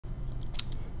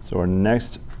So our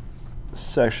next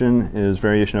section is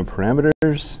variation of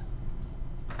parameters.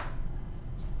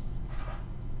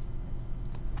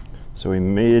 So we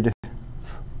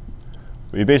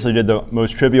basically did the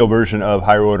most trivial version of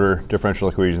higher order differential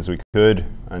equations we could,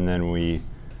 and then we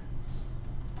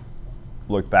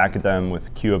looked back at them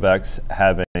with q of x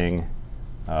having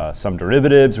some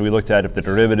derivatives. We looked at if the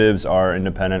derivatives are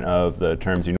independent of the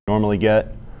terms you normally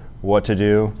get, what to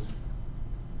do.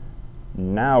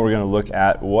 Now we're going to look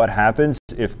at what happens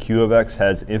if q of x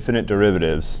has infinite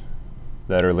derivatives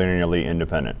that are linearly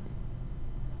independent.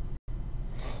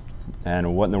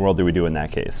 And what in the world do we do in that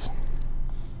case?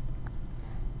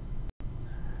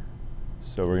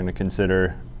 So we're going to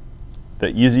consider the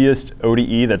easiest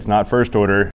ODE that's not first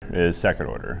order is second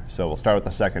order. So we'll start with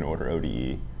the second order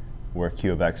ODE, where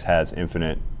q of x has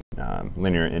infinite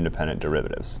linear independent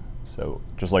derivatives. So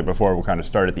just like before, we'll kind of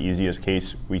start at the easiest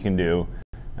case we can do,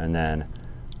 and then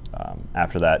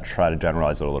after that, try to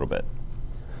generalize it a little bit.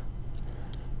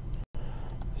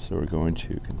 So we're going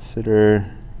to consider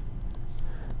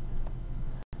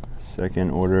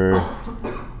second order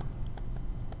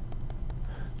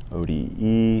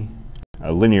ODE,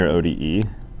 a linear ODE.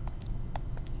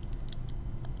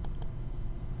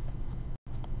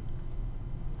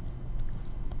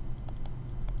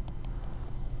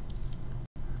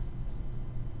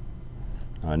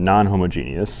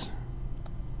 Non-homogeneous.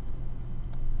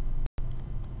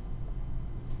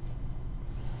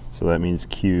 So that means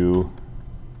q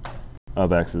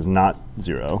of x is not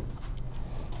 0,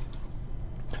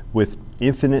 with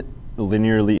infinite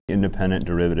linearly independent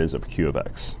derivatives of q of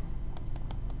x.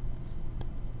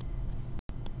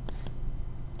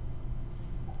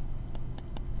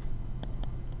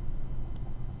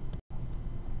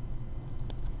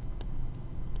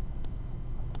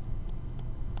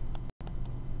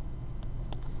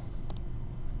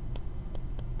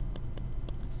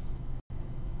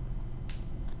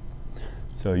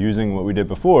 So using what we did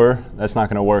before, that's not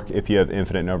going to work if you have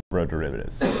infinite number of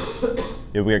derivatives.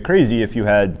 It would get crazy if you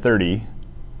had 30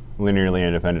 linearly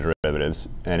independent derivatives,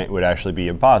 and it would actually be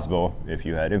impossible if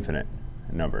you had infinite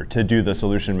number to do the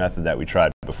solution method that we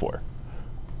tried before.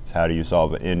 So how do you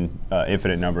solve an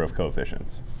infinite number of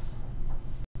coefficients?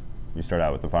 You start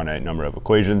out with a finite number of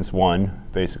equations, 1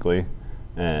 basically,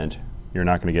 and you're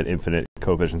not going to get infinite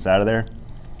coefficients out of there.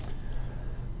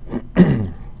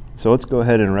 So let's go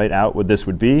ahead and write out what this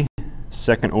would be.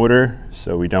 Second order,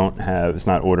 so we don't have, it's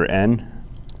not order n.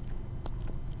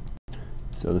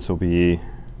 So this will be,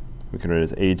 we can write it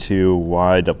as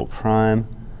a2y double prime,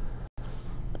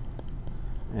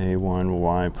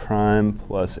 a1y prime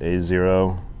plus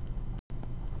a0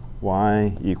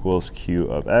 y equals q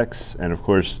of x. And of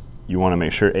course, you want to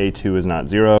make sure a2 is not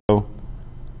 0,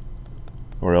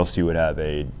 or else you would have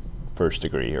a first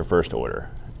degree or first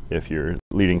order if your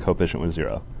leading coefficient was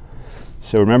 0.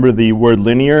 So remember, the word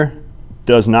linear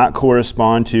does not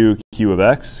correspond to q of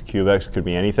x. Q of x could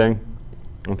be anything.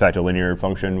 In fact, a linear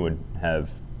function would have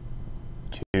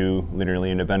 2 linearly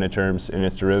independent terms in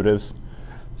its derivatives.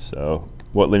 So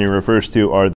what linear refers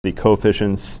to are the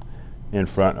coefficients in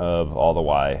front of all the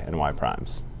y and y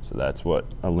primes. So that's what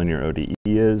a linear ODE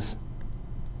is.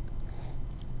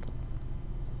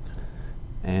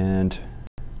 And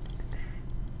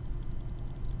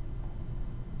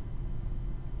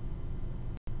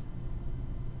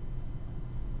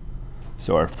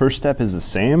so our first step is the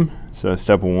same. So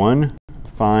step 1,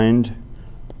 find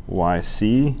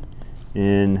yc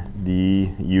in the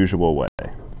usual way.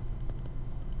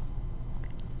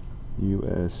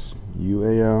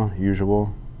 USUAL,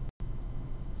 usual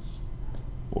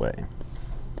way.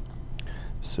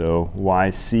 So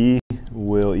yc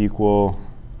will equal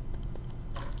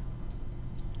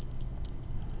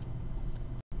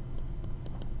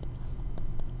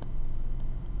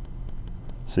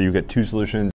so you get 2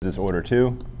 solutions, this order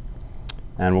 2,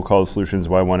 and we'll call the solutions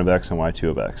y1 of x and y2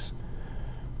 of x.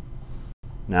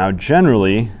 Now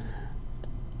generally,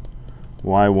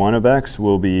 y1 of x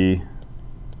will be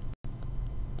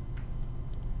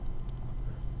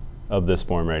of this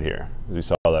form right here. We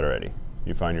saw that already.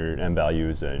 You find your m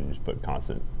values and you just put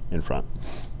constant in front.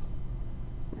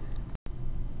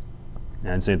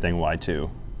 And same thing, y2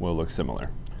 will look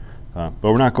similar. But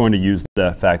we're not going to use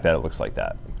the fact that it looks like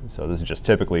that. So this is just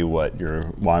typically what your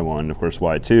y1, of course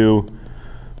y2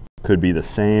 could be the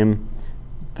same.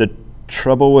 The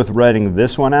trouble with writing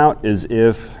this one out is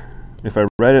if I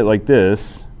write it like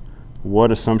this,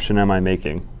 what assumption am I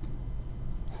making?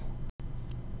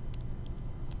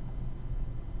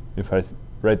 If I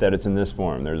write that it's in this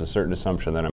form, there's a certain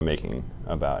assumption that I'm making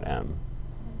about m.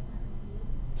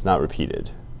 It's not repeated.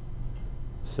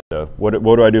 So what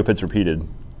do I do if it's repeated?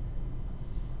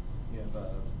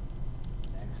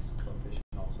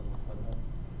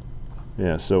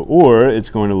 Yeah, so, or it's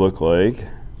going to look like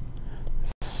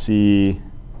C,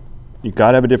 you've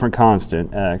got to have a different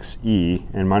constant, x, e,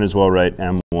 and might as well write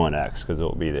m1x, because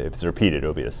it'll be, if it's repeated,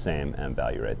 it'll be the same m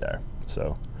value right there.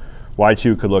 So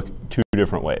y2 could look two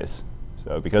different ways.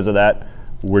 So because of that,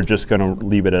 we're just going to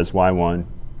leave it as y1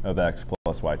 of x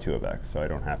plus y2 of x, so I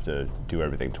don't have to do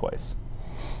everything twice.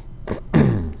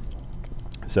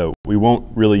 So we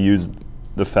won't really use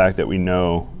the fact that we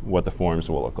know what the forms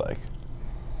will look like.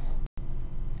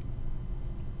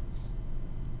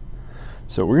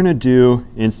 So what we're going to do,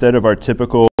 instead of our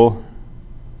typical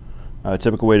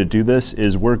way to do this,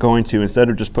 is we're going to, instead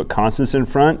of just put constants in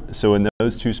front, so in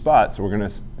those two spots, we're going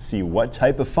to see what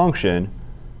type of function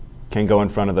can go in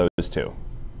front of those two.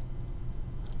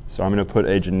 So I'm going to put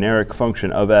a generic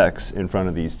function of x in front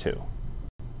of these two.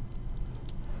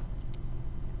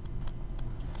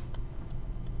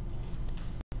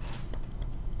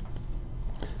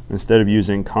 Instead of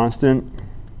using constant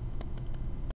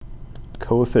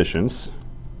coefficients,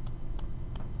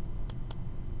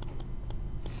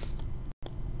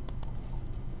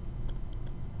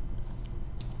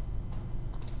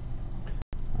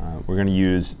 we're going to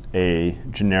use a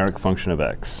generic function of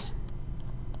x.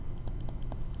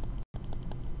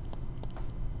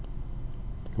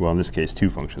 Well, in this case, two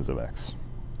functions of x.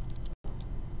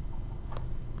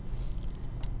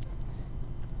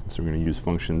 So we're going to use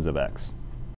functions of x.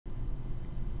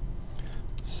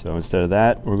 So instead of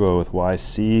that, we'll go with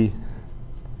yc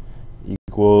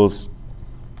equals,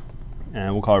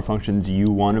 and we'll call our functions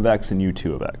u1 of x and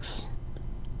u2 of x.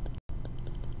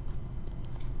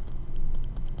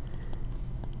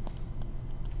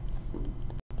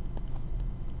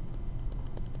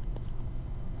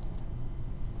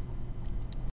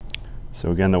 So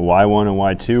again, the y1 and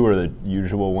y2 are the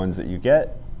usual ones that you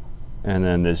get, and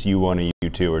then this u1 and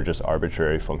u2 are just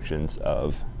arbitrary functions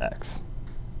of x.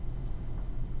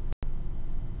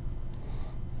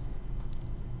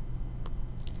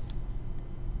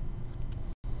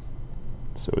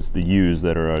 So it's the u's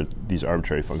that are these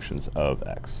arbitrary functions of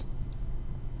x.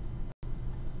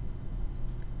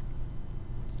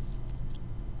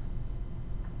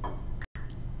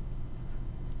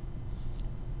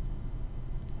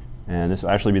 And this will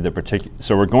actually be the particular,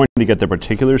 so we're going to get the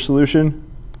particular solution.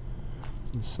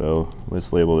 So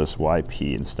let's label this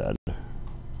yp instead.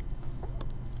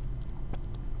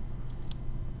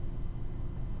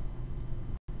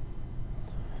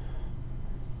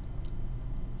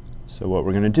 So what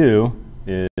we're going to do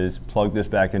is plug this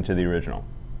back into the original.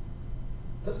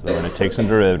 So we're going to take some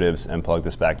derivatives and plug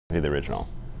this back into the original.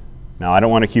 Now I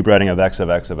don't want to keep writing of x of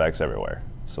x of x everywhere.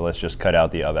 So let's just cut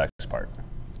out the of x part.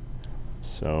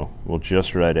 So we'll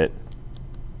just write it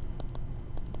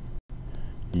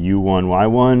u1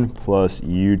 y1 plus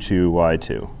u2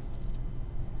 y2.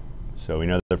 So we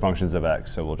know they're functions of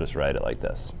x, so we'll just write it like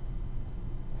this.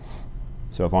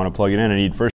 So if I want to plug it in, I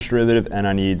need first derivative and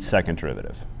I need second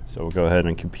derivative. So we'll go ahead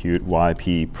and compute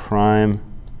yp prime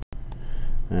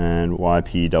and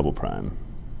yp double prime.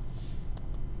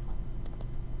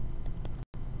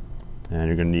 And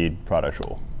you're going to need product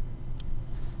rule.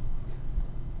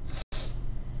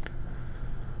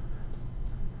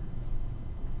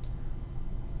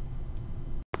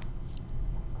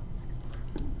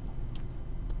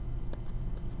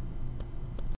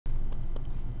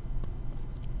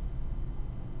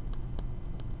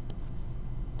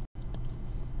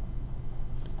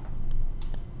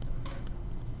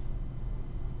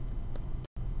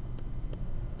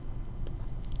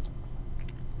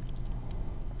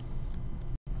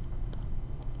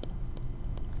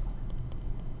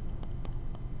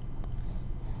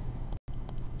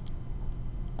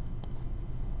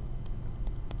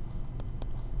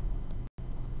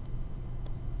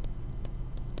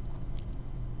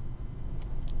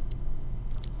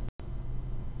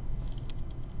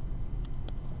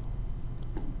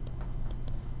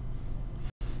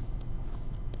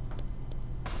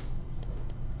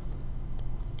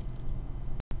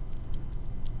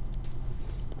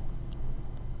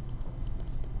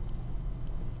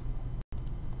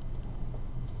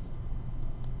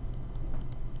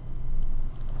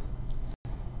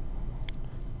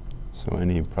 So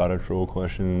any product rule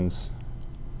questions?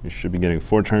 You should be getting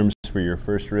 4 terms for your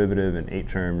first derivative and 8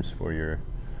 terms for your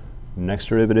next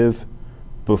derivative.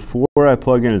 Before I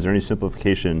plug in, is there any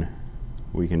simplification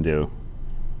we can do?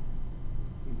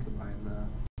 You can combine the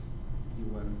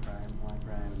u1 prime, y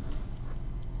prime, and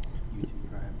u2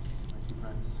 prime, y2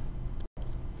 primes.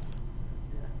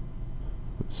 Yeah.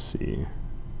 Let's see.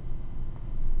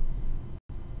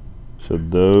 So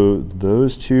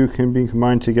those two can be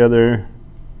combined together.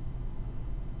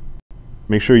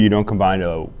 make sure you don't combine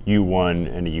a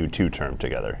u1 and a u2 term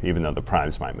together, even though the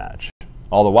primes might match.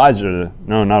 All the y's are,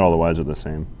 no, not all the y's are the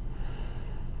same.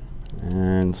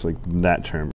 And it's like that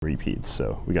term repeats,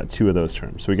 so we got 2 of those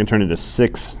terms. So we can turn it into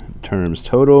 6 terms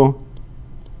total.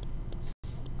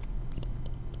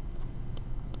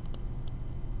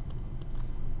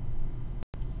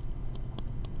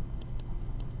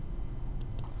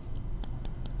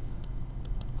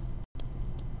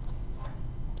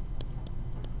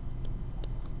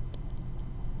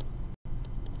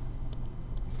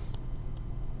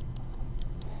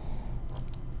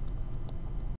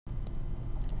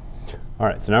 All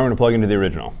right, so now we're going to plug into the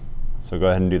original. So go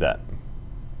ahead and do that.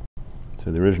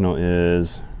 So the original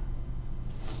is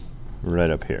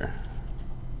right up here.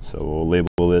 So we'll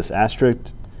label this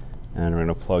asterisk, and we're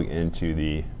going to plug into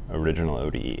the original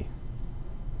ODE.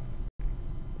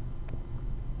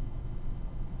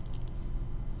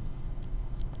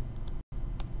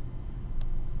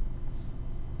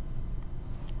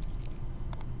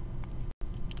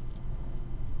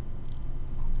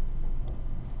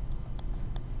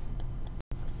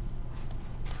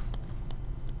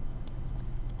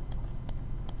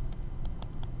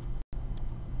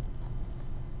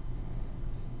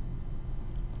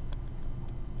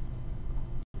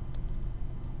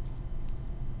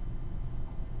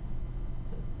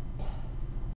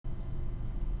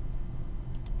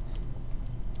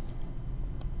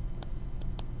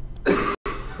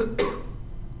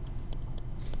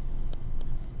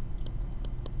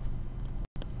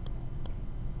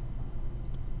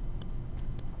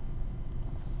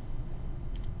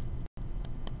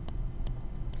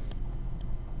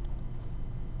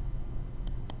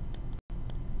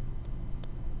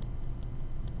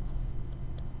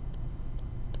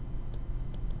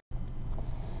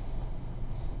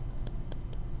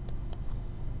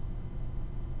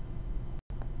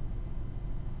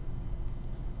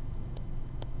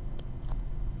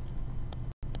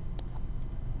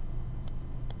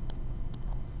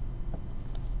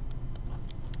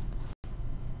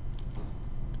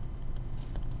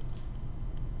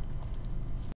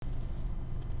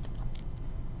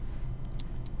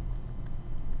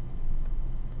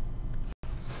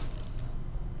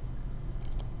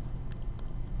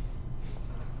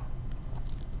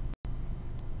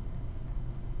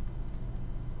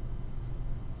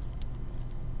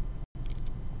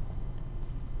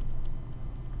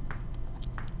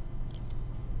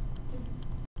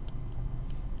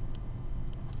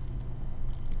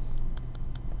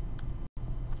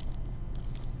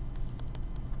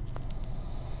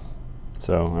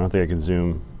 So I don't think I can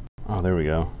zoom. Oh, there we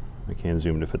go. I can't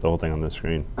zoom to fit the whole thing on the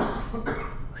screen.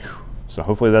 So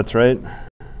hopefully that's right.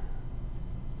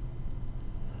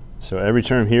 So every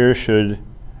term here should,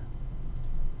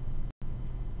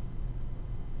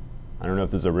 I don't know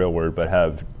if this is a real word, but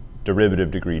have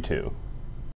derivative degree 2.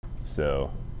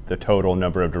 So the total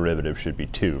number of derivatives should be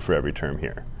 2 for every term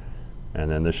here.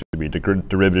 And then this should be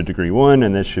derivative degree 1,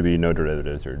 and this should be no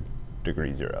derivatives or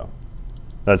degree 0.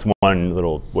 That's one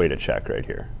little way to check right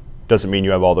here. Doesn't mean you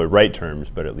have all the right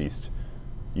terms, but at least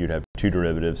you'd have 2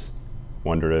 derivatives,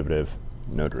 1 derivative,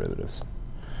 no derivatives.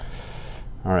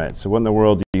 All right, so what in the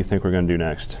world do you think we're going to do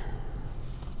next?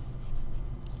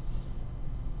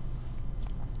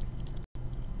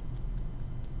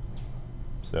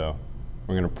 So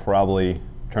we're going to probably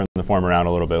turn the form around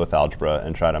a little bit with algebra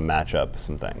and try to match up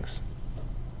some things.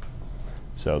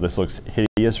 So this looks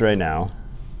hideous right now.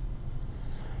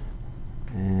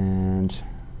 And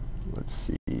let's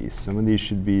see, some of these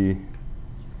should be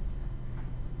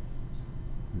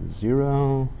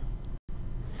 0.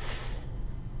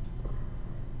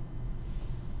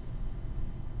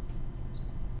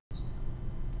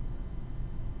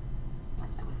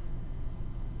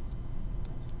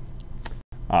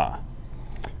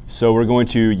 So we're going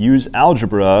to use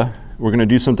algebra. We're going to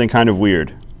do something kind of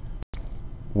weird.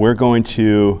 We're going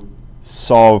to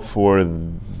solve for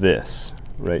this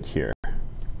right here.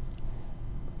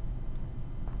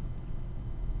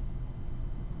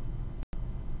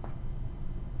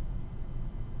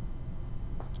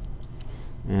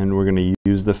 And we're going to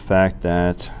use the fact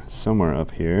that somewhere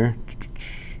up here.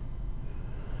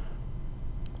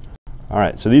 All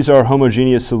right, so these are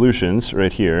homogeneous solutions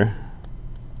right here.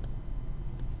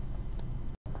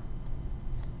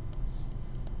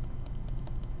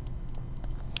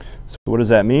 So what does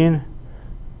that mean?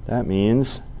 That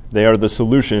means they are the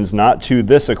solutions not to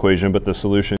this equation, but the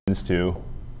solutions to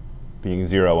being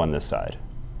 0 on this side.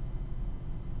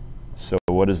 So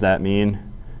what does that mean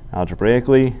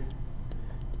algebraically?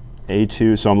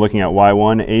 A2, so I'm looking at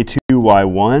y1, A2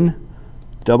 y1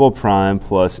 double prime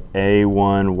plus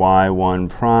A1 y1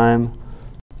 prime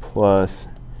plus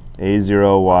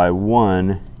a0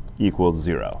 y1 equals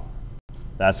 0.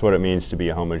 That's what it means to be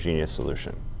a homogeneous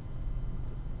solution.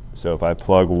 So if I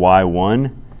plug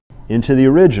y1 into the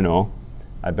original,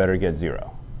 I better get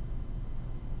 0.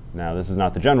 Now this is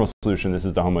not the general solution, this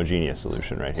is the homogeneous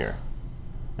solution right here.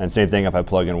 And same thing if I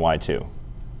plug in y2.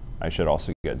 I should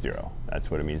also get 0.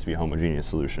 That's what it means to be a homogeneous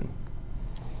solution.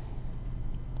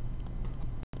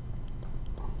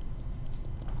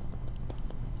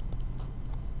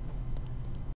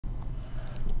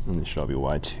 And these should all be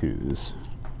y2s.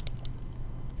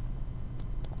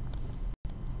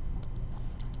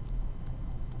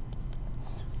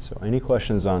 So any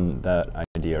questions on that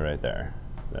idea right there?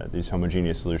 That these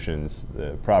homogeneous solutions,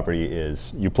 the property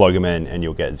is you plug them in and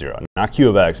you'll get 0. Not q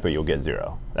of x, but you'll get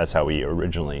 0. That's how we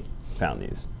originally found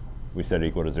these. We set it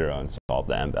equal to 0 and solve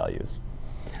the m values.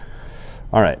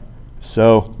 All right,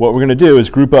 so what we're going to do is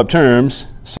group up terms.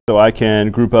 So I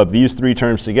can group up these 3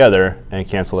 terms together and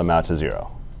cancel them out to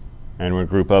 0. And we'll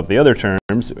group up the other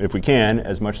terms, if we can,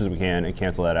 as much as we can, and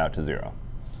cancel that out to 0.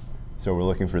 So we're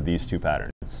looking for these 2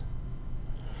 patterns.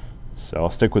 So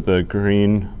I'll stick with the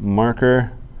green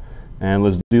marker. And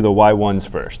let's do the y1s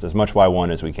first, as much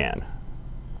y1 as we can.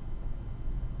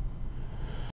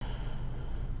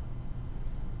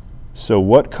 So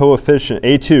what coefficient,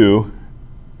 a2,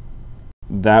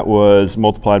 that was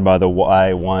multiplied by the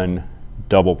y1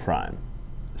 double prime.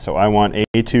 So I want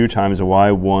a2 times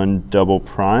y1 double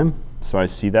prime. So I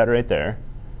see that right there.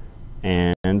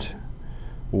 And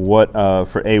what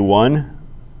for a1,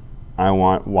 I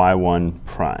want y1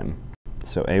 prime.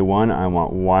 So a1, I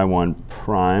want y1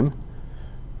 prime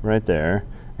right there.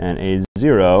 And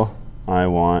a0, I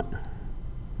want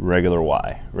regular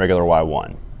y, regular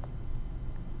y1.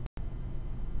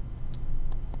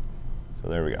 So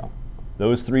there we go.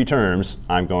 Those 3 terms,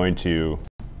 I'm going to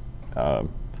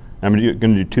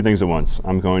do 2 things at once.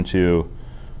 I'm going to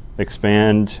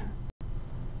expand.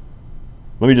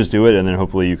 Let me just do it, and then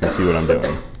hopefully you can see what I'm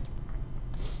doing.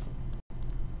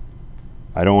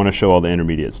 I don't want to show all the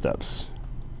intermediate steps.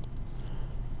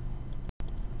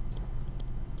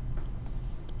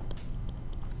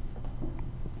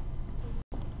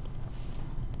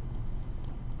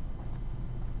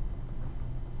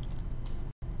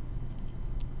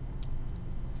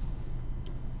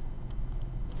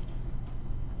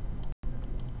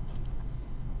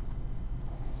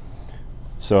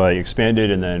 So I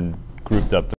expanded and then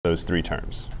grouped up those 3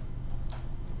 terms.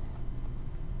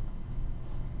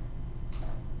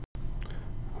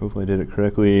 Hopefully I did it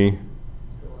correctly. So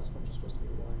the last one is supposed to be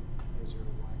y, a0,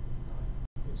 y,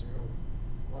 a0,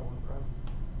 y1 prime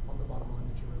on the bottom line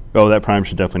that you wrote. Oh, that prime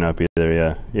should definitely not be there,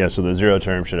 yeah. Yeah, so the 0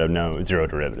 term should have no 0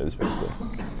 derivatives, basically.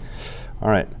 All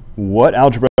right, what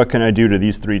algebra can I do to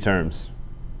these 3 terms?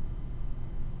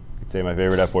 You could say my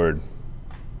favorite F word.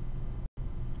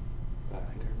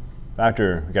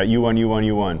 Factor. We got u1, u1,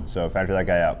 u1. So factor that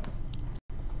guy out.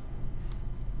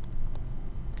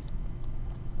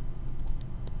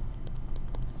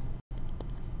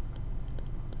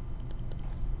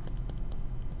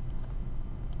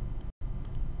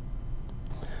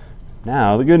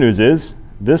 Now, the good news is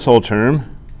this whole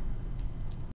term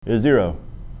is 0.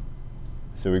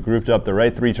 So we grouped up the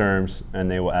right 3 terms, and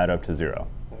they will add up to 0.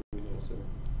 How do we know so?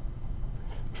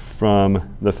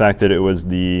 From the fact that it was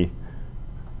the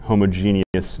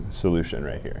homogeneous solution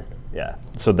right here. Yeah.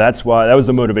 So that's why, that was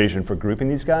the motivation for grouping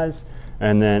these guys.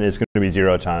 And then it's going to be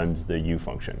 0 times the u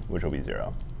function, which will be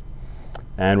 0.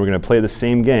 And we're going to play the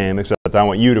same game, except I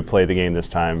want you to play the game this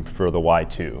time for the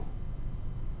y2.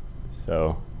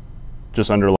 So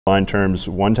just underline terms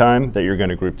 1 time that you're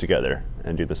going to group together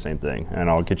and do the same thing. And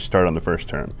I'll get you started on the first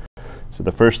term. So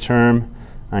the first term,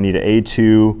 I need an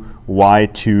a2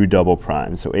 y2 double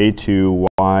prime. So a2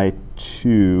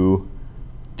 y2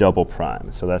 double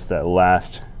prime. So that's that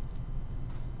last,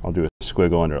 I'll do a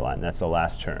squiggle underline. That's the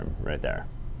last term right there.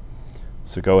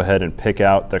 So go ahead and pick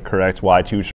out the correct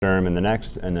y2 term in the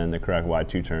next, and then the correct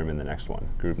y2 term in the next one.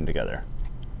 Group them together.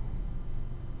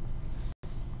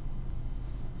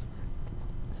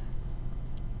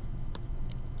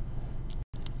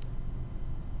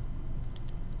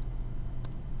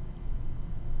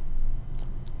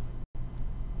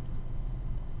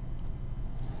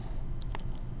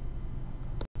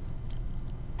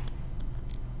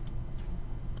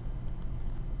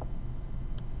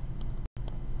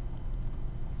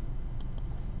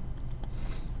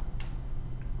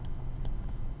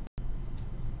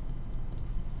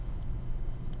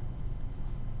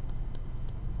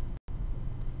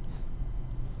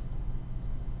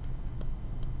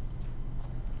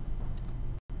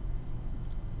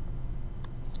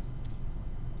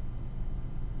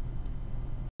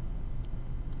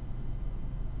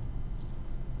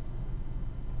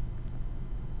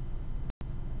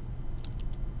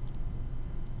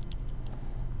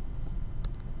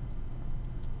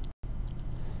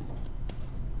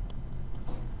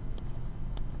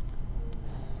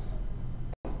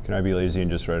 Can I be lazy and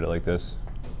just write it like this?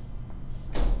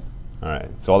 All right,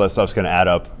 so all that stuff's going to add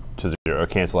up to 0, or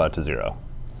cancel out to 0.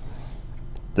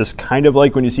 This kind of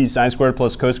like when you see sine squared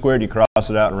plus cos squared, you cross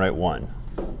it out and write 1.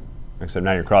 Except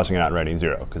now you're crossing it out and writing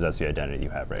 0, because that's the identity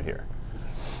you have right here.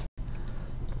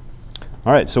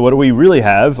 All right, so what do we really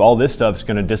have? All this stuff's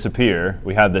going to disappear.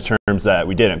 We have the terms that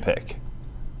we didn't pick.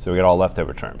 So we got all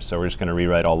leftover terms. So we're just going to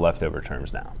rewrite all leftover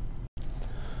terms now.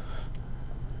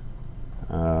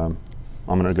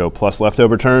 I'm going to go plus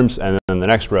leftover terms, and then the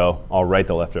next row, I'll write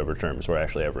the leftover terms where I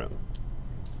actually have room.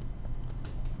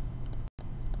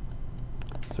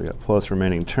 So we got plus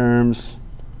remaining terms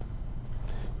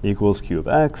equals q of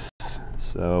x.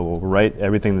 So we'll write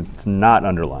everything that's not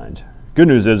underlined. Good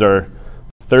news is our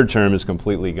third term is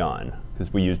completely gone,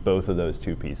 because we used both of those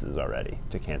two pieces already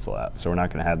to cancel out. So we're not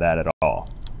going to have that at all.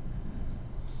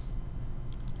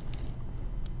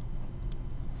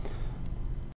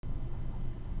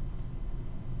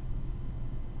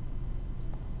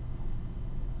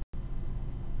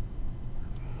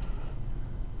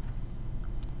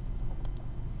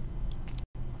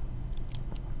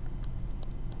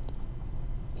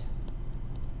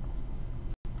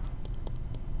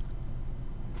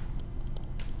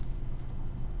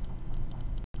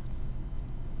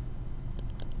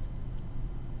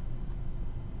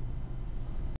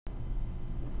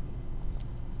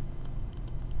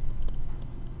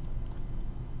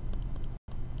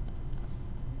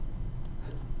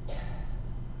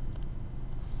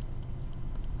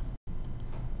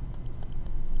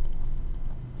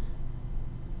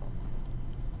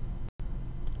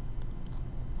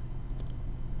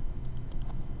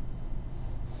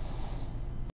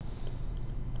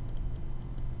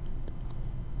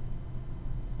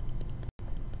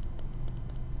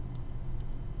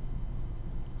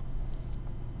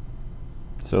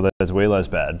 So that's way less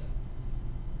bad.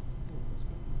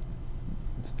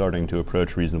 Starting to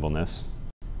approach reasonableness.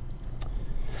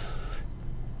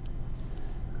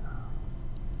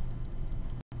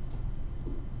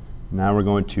 Now we're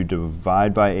going to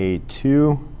divide by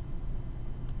A2.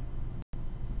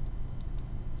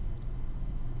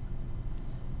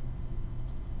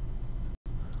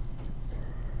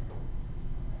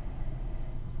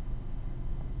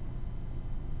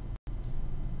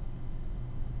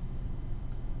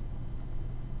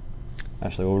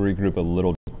 Actually, we'll regroup a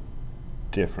little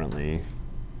differently.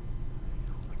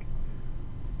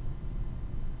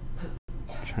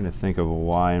 I'm trying to think of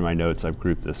why in my notes I've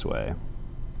grouped this way.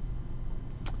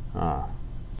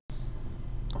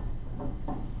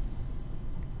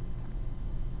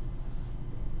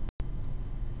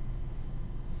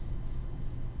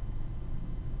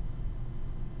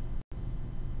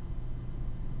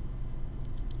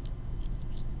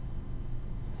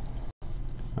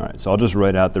 All right, so I'll just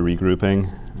write out the regrouping,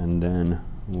 and then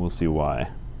we'll see why.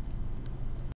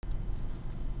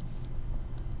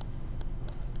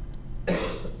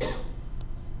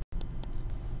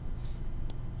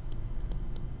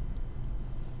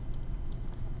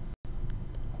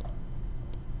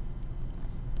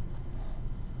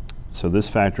 So this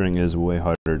factoring is way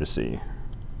harder to see.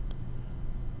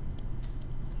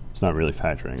 It's not really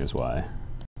factoring is why.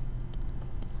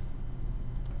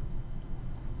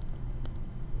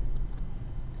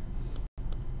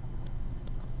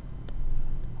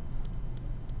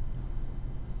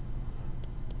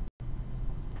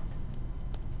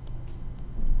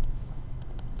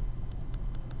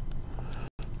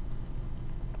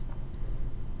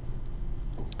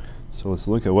 So let's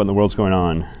look at what in the world's going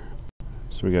on.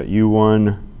 So we got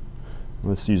U1.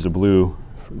 Let's use the blue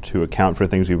to account for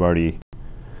things we've already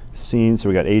seen. So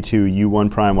we got A2, U1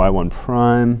 prime, Y1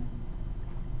 prime.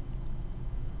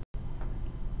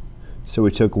 So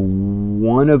we took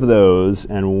one of those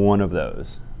and one of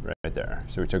those right there.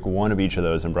 So we took one of each of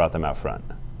those and brought them out front.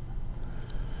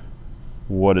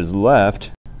 What is left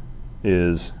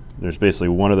is there's basically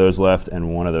one of those left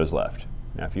and one of those left.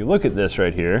 Now if you look at this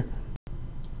right here,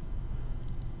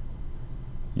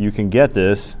 you can get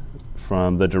this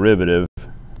from the derivative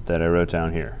that I wrote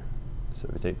down here. So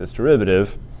if we take this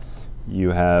derivative,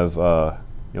 you have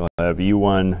you'll have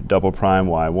U1 double prime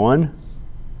Y1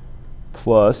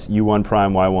 plus U1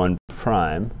 prime Y1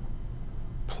 prime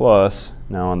plus,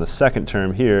 now on the second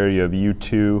term here, you have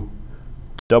U2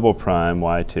 double prime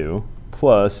Y2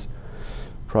 plus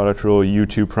product rule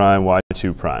U2 prime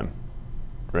Y2 prime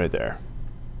right there.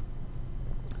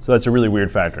 So that's a really weird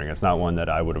factoring. It's not one that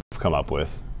I would have come up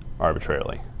with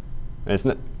arbitrarily. And it's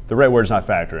not, the right word is not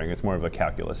factoring. It's more of a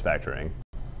calculus factoring,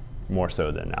 more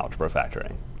so than algebra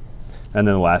factoring. And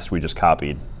then last, we just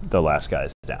copied the last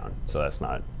guys down. So that's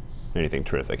not anything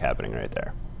terrific happening right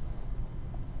there.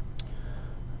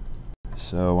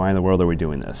 So why in the world are we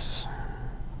doing this?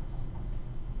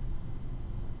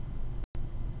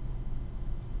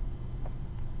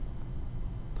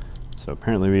 So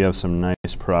apparently we have some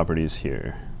nice properties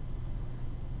here.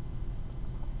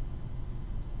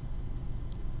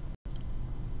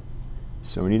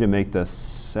 So we need to make the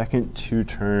second two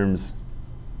terms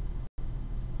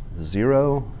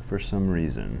 0 for some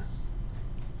reason.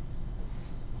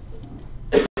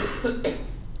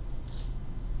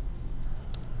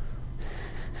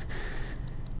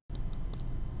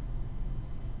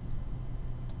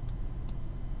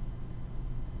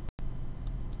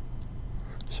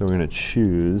 So we're going to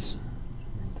choose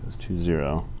those two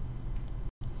 0.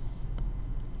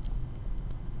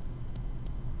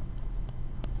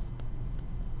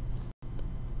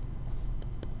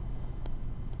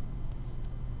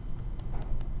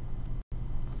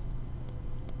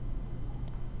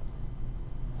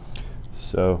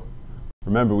 So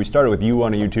remember, we started with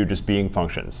u1 and u2 just being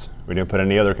functions. We didn't put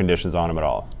any other conditions on them at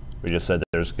all. We just said that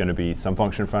there's going to be some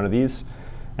function in front of these.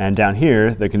 And down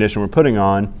here, the condition we're putting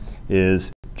on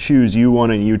is choose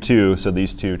u1 and u2 so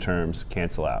these two terms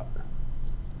cancel out.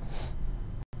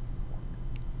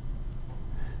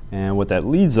 And what that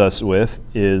leads us with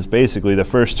is basically the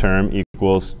first term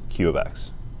equals q of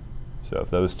x. So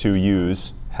if those two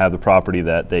u's have the property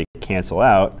that they cancel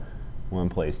out when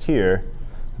placed here,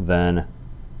 then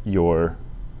your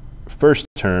first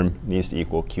term needs to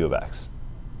equal q of x.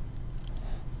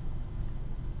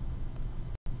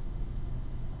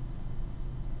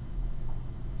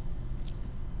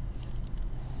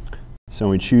 So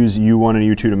when we choose u1 and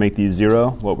u2 to make these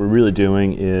 0, what we're really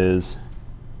doing is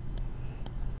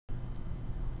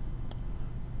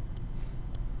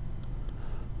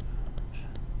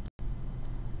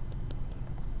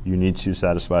you need to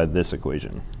satisfy this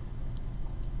equation.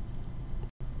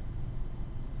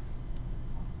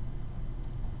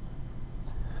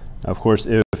 Of course,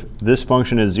 if this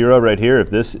function is 0 right here,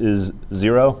 if this is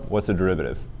 0, what's the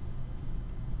derivative?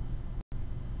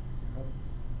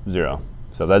 0.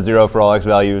 So if that's 0 for all x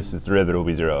values, its derivative will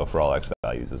be 0 for all x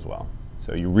values as well.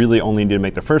 So you really only need to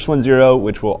make the first one 0,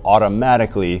 which will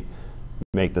automatically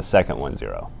make the second one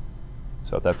 0.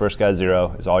 So if that first guy's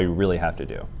 0, is all you really have to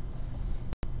do.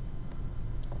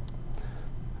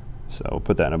 So we'll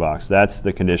put that in a box. That's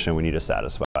the condition we need to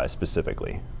satisfy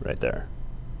specifically right there.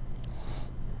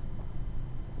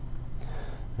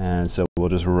 And so we'll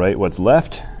just write what's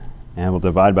left, and we'll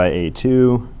divide by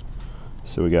a2.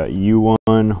 So we got u1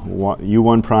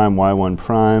 prime y1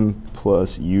 prime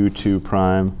plus u2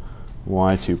 prime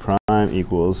y2 prime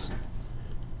equals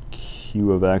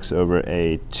q of x over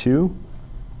a2.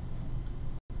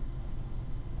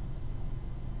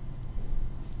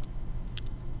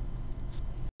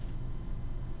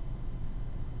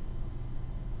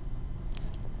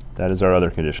 That is our other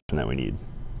condition that we need.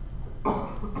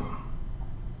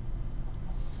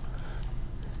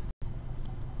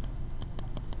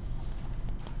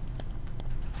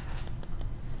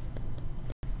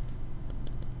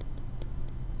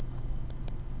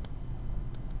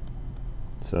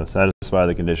 So satisfy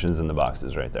the conditions in the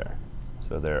boxes right there.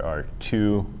 So there are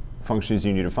two functions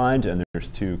you need to find, and there's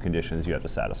two conditions you have to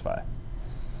satisfy.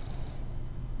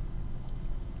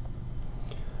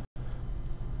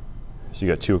 So you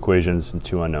got two equations and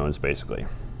two unknowns, basically.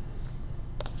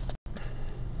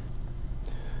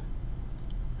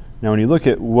 Now when you look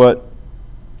at what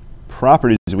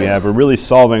properties we have, we're really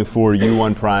solving for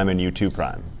u1 prime and u2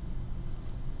 prime,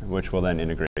 which will then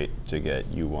integrate to get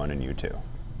u1 and u2.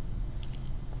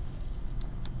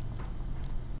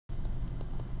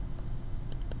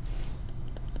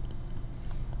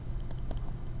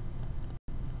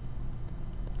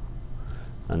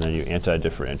 And then you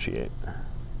anti-differentiate.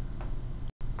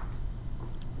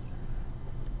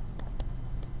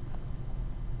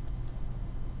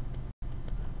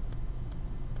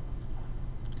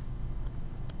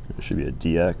 It should be a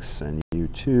dx, and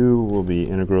u2 will be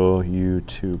integral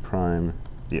u2 prime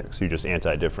dx. So you just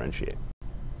anti-differentiate.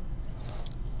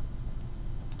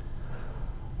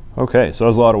 Okay, so that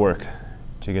was a lot of work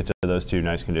to get to those two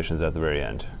nice conditions at the very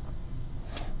end.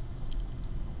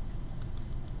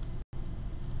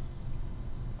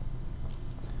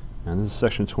 And this is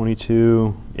section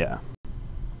 22, yeah.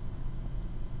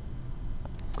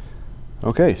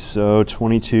 Okay, so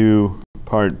 22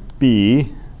 part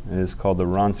B is called the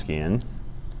Wronskian.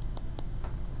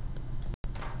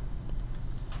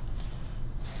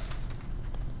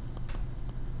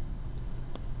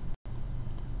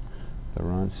 The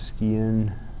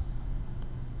Wronskian.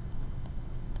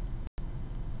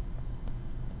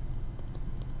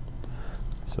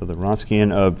 So the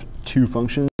Wronskian of two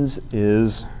functions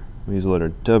is, we use the letter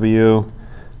W,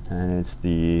 And it's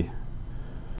the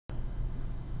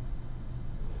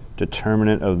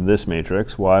determinant of this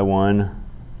matrix, y1,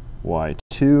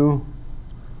 y2,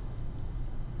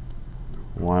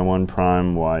 y1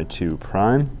 prime, y2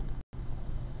 prime.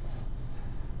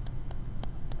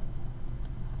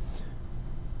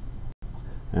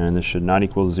 And this should not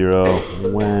equal 0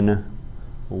 when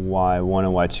y1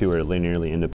 and y2 are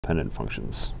linearly independent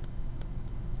functions.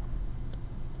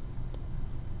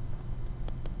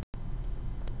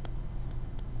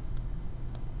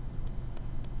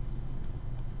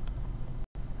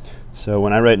 So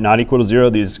when I write not equal to 0,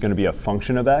 this is going to be a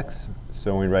function of x.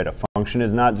 So when we write a function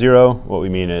is not 0, what we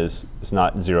mean is it's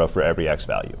not 0 for every x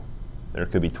value. There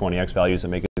could be 20 x values that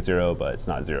make it 0, but it's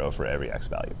not 0 for every x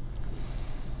value.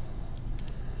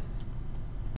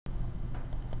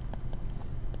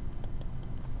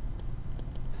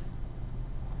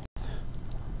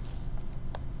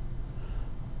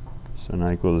 So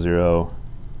not equal to 0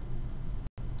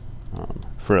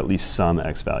 for at least some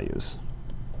x values.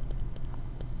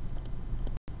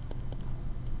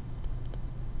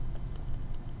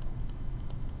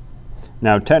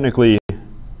 Now, technically,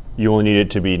 you only need it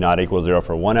to be not equal to 0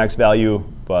 for one x value,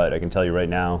 but I can tell you right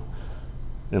now,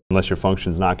 unless your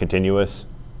function is not continuous,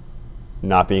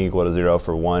 not being equal to 0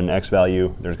 for one x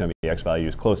value, there's going to be x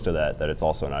values close to that it's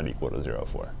also not equal to 0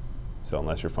 for. So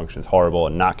unless your function is horrible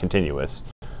and not continuous,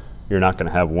 you're not going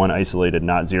to have one isolated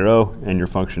not 0, and your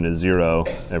function is 0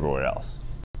 everywhere else.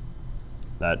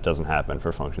 That doesn't happen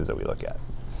for functions that we look at.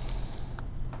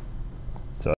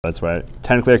 So that's why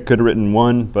technically I could have written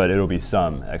 1, but it'll be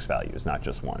some x values, not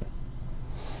just 1.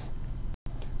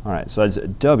 All right, so that's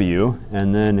w,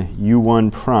 and then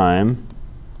u1 prime,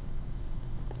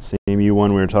 same u1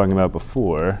 we were talking about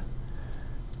before,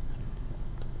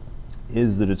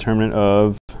 is the determinant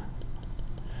of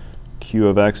q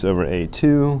of x over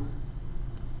a2,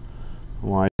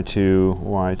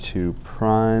 y2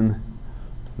 prime,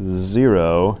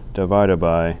 0 divided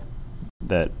by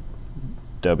that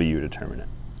w determinant.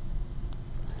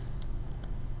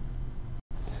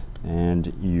 And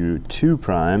u2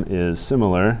 prime is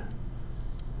similar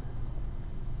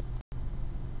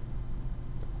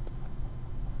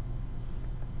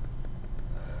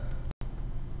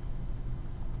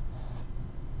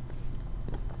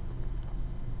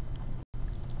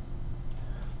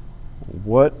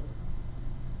what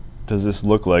does this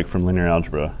look like from linear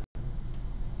algebra?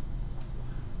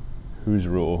 Whose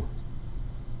rule?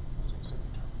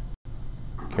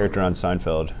 Character on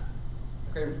Seinfeld.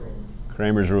 Kramer's rule.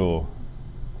 Kramer's rule.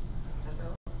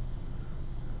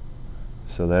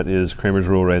 So that is Kramer's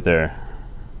rule right there.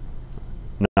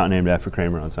 Not named after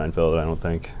Kramer on Seinfeld, I don't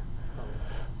think.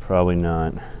 Probably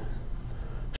not.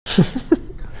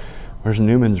 Where's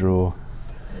Newman's rule?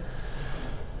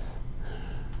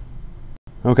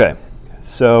 Okay,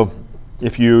 so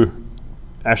if you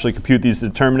actually compute these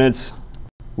determinants,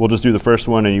 we'll just do the first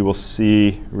one and you will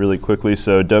see really quickly.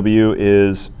 So W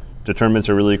is, determinants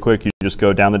are really quick. You just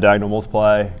go down the diagonal,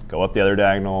 multiply, go up the other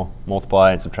diagonal,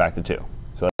 multiply, and subtract the 2.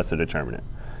 So that's a determinant.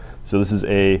 So this is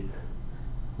a,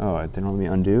 oh, they don't let me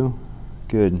undo?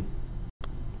 Good.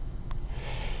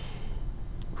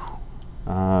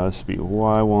 This would be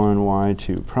y1,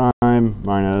 y2 prime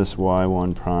minus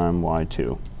y1 prime,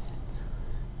 y2.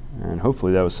 And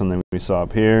hopefully that was something we saw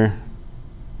up here.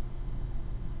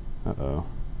 Uh-oh.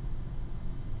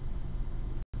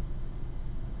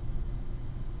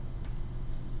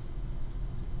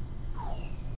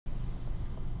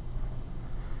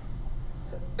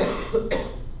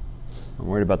 I'm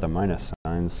worried about the minus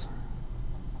signs.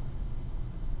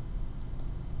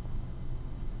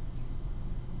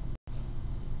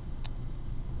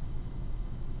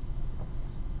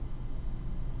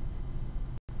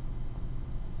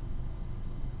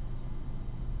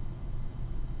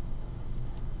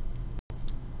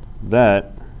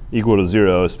 That equal to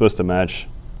 0 is supposed to match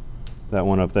that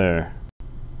one up there.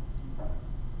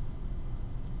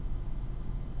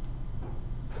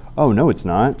 Oh, no, it's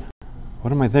not.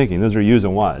 What am I thinking? Those are u's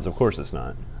and y's. Of course it's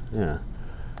not. Yeah.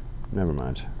 Never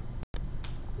mind.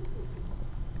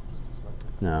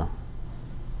 No.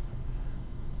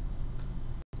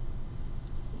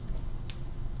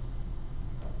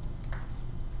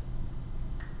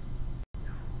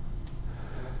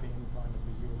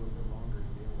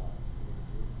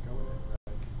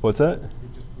 What's that? You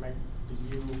just make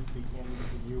the end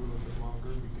of the u a little bit longer,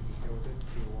 you can just go with it,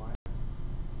 do a y.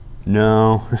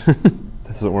 No,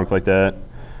 that doesn't work like that.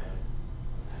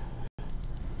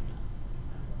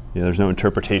 Yeah, there's no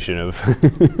interpretation of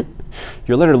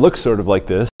your letter looks sort of like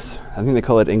this. I think they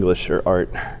call it English or art.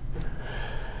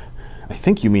 I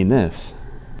think you mean this.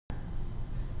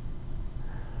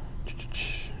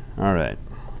 All right.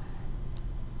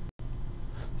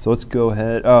 So let's go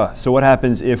ahead. So what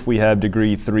happens if we have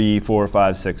degree 3, 4,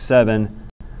 5, 6, 7?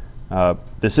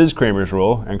 This is Cramer's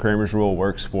rule, and Cramer's rule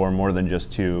works for more than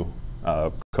just two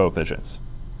coefficients.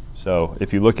 So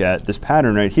if you look at this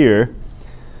pattern right here,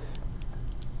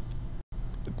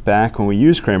 back when we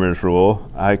used Cramer's rule,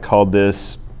 I called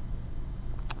this,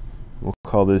 we'll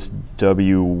call this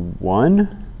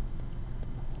W1,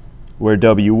 where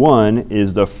W1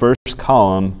 is the first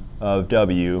column of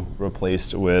W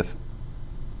replaced with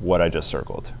what I just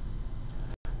circled.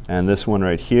 And this one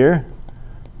right here,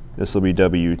 this will be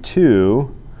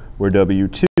W2, where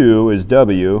W2 is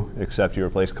W, except you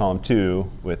replace column 2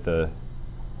 with the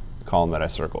column that I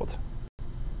circled.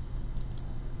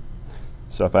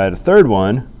 So if I had a third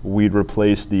one, we'd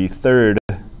replace the third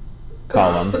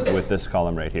column with this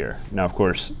column right here. Now, of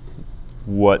course,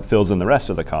 what fills in the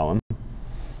rest of the column?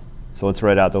 So let's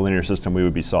write out the linear system we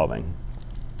would be solving.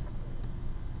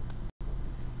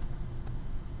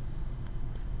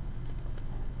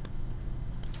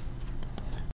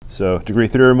 So degree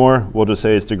 3 or more, we'll just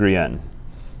say it's degree n.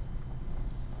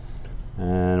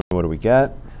 And what do we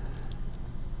get?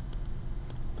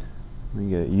 We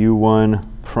get u1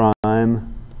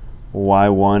 prime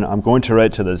y1. I'm going to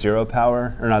write to the 0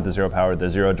 power, or not the 0 power, the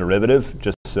 0 derivative,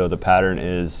 just so the pattern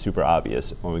is super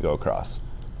obvious when we go across.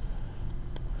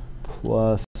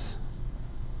 Plus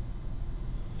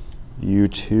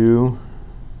u2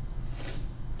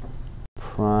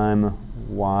 prime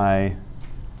y2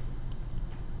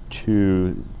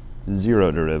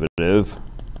 0 derivative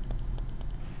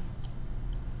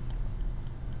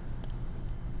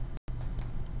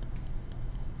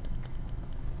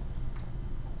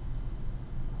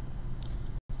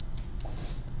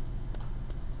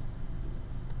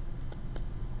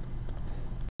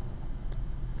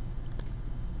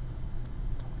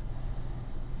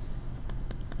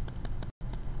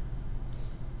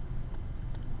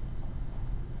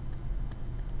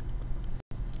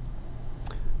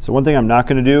So one thing I'm not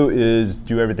going to do is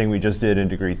do everything we just did in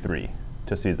degree 3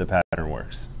 to see if the pattern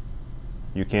works.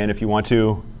 You can if you want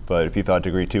to, but if you thought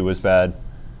degree 2 was bad,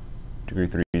 degree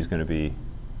 3 is going to be,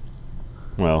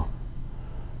 well,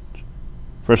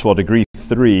 first of all, degree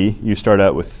 3, you start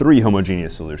out with 3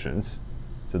 homogeneous solutions.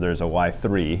 So there's a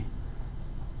y3.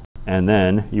 And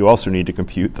then you also need to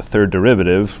compute the third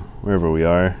derivative, wherever we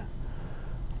are.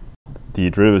 The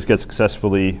derivatives get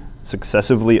successively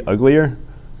uglier,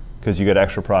 because you get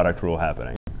extra product rule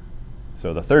happening.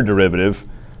 So the third derivative,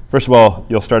 first of all,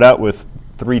 you'll start out with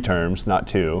 3 terms, not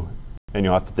 2, and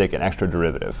you'll have to take an extra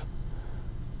derivative.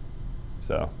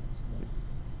 So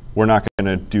we're not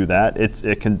going to do that.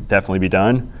 It can definitely be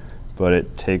done, but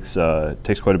it takes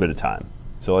quite a bit of time.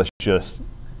 So let's just,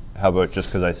 how about just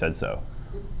because I said so?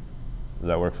 Does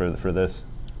that work for this?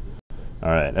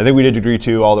 All right, I think we did degree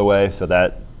 2 all the way, so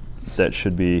that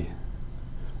should be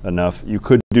enough. You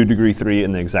could do degree 3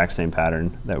 in the exact same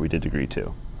pattern that we did degree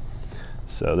 2.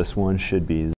 So this one should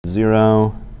be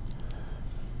 0.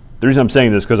 The reason I'm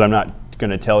saying this is because I'm not going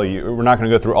to tell you, we're not going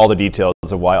to go through all the details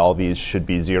of why all these should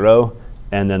be 0,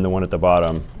 and then the one at the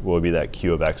bottom will be that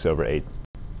q of x over 8.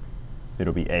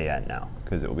 It'll be an now,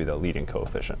 because it will be the leading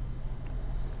coefficient.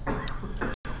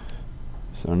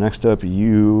 So next up,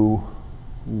 u1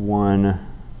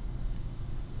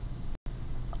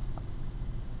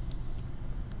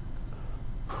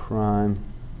 prime.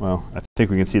 Well, I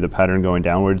think we can see the pattern going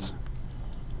downwards.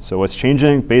 So what's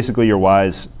changing? Basically, your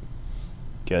y's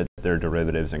get their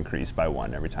derivatives increased by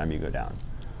 1 every time you go down.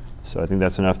 So I think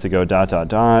that's enough to go dot, dot,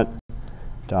 dot,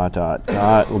 dot, dot,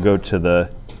 dot. We'll go to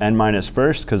the n minus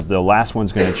first, because the last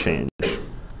one's going to change.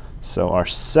 So our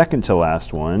second to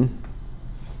last one,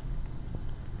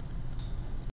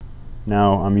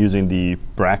 now I'm using the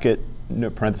bracket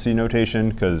parenthesis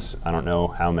notation, because I don't know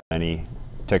how many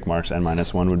tick marks n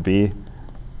minus 1 would be.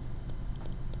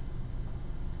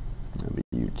 That'd be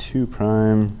u2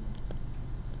 prime.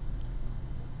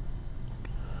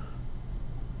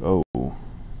 Oh,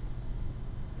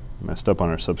 messed up on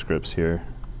our subscripts here.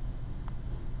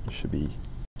 It should be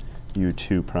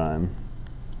u2 prime.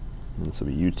 And this will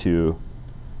be u2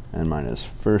 n minus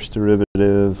first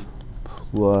derivative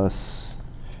plus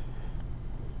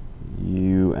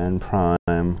un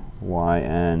prime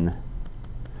yn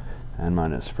n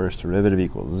minus first derivative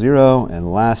equals 0.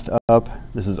 And last up,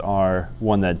 this is our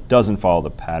one that doesn't follow the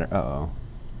pattern. Uh-oh.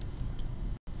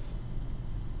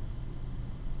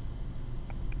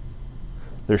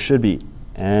 There should be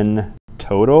n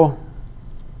total.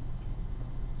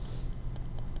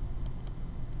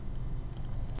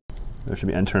 There should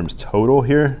be n terms total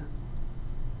here.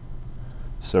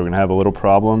 So we're going to have a little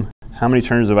problem. How many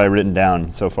terms have I written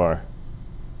down so far?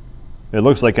 It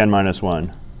looks like n minus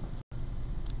 1.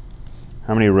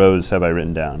 How many rows have I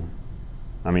written down?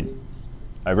 I mean,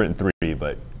 I've written 3,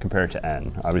 but compared to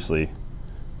n, obviously,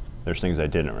 there's things I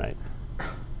didn't write.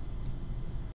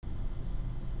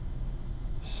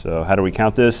 So how do we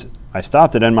count this? I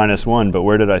stopped at n minus 1, but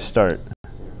where did I start?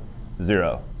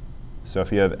 0. So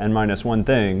if you have n minus 1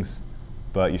 things,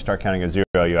 but you start counting at 0,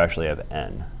 you actually have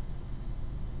n.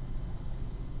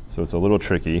 So it's a little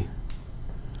tricky.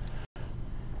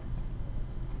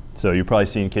 So you've probably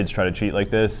seen kids try to cheat like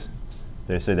this.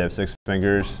 They say they have 6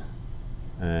 fingers,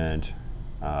 and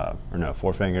or no,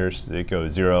 4 fingers. It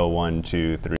goes 0, 1,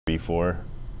 2, 3, 4.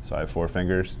 So I have 4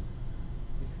 fingers.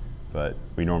 But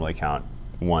we normally count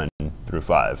 1 through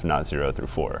 5, not 0 through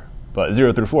 4. But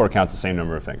 0 through 4 counts the same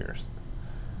number of fingers.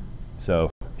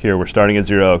 So here we're starting at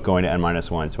 0, going to n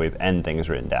minus 1, so we have n things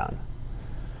written down.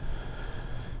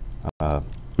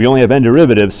 We only have n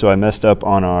derivatives, so I messed up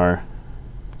on our,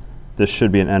 this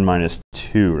should be an n minus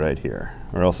 2 right here,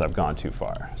 or else I've gone too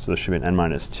far. So this should be an n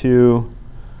minus 2,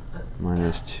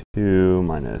 minus 2,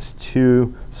 minus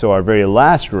 2. So our very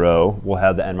last row will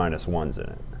have the n minus 1s in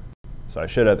it. So I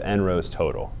should have n rows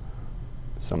total.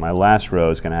 So my last row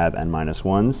is going to have n minus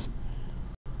 1s.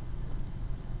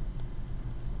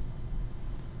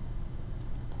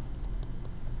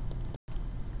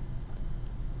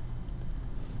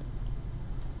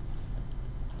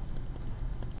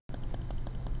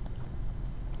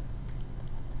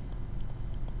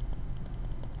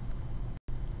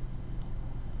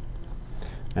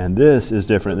 And this is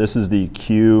different. This is the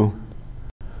q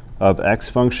of x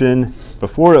function.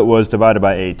 Before it was divided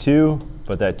by a2,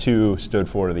 but that 2 stood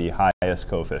for the highest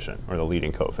coefficient, or the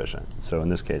leading coefficient. So in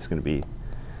this case, it's going to be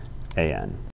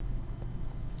an.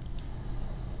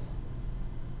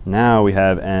 Now we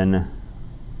have n,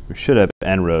 we should have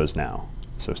n rows now.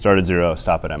 So start at 0,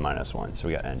 stop at n minus 1. So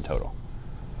we got n total.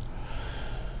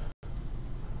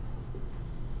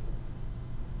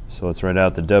 So let's write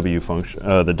out the w function,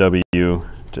 the w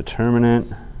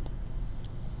determinant.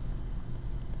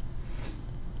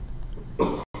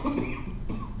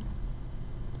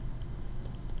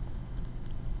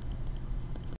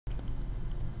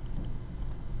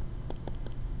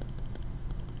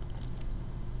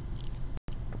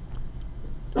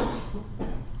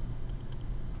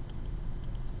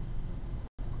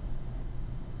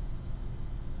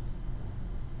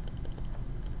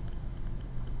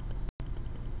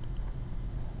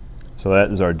 So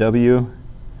that is our w,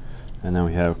 and then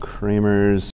we have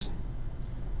Kramer's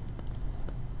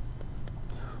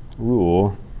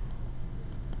rule,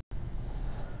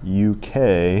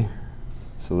 UK,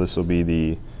 so this will be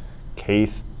the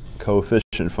kth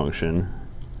coefficient function,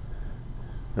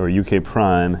 or UK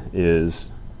prime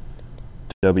is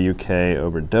WK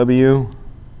over W,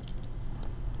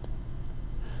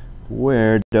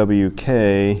 where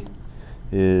WK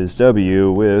is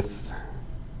W with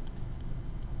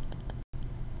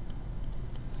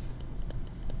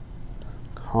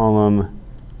column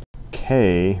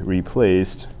K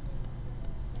replaced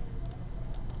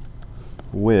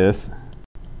with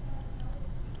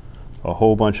a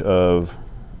whole bunch of,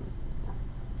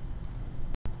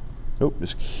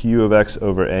 just q of x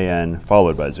over an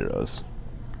followed by zeros.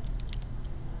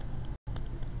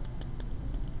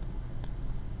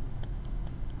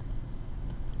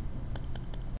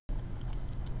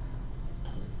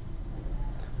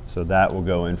 So that will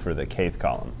go in for the kth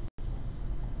column.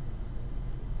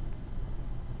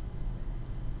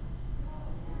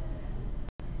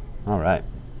 All right,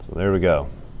 so there we go.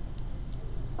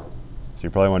 So you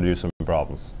probably want to do some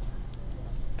problems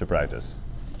to practice.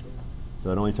 So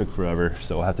it only took forever,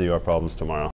 so we'll have to do our problems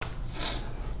tomorrow.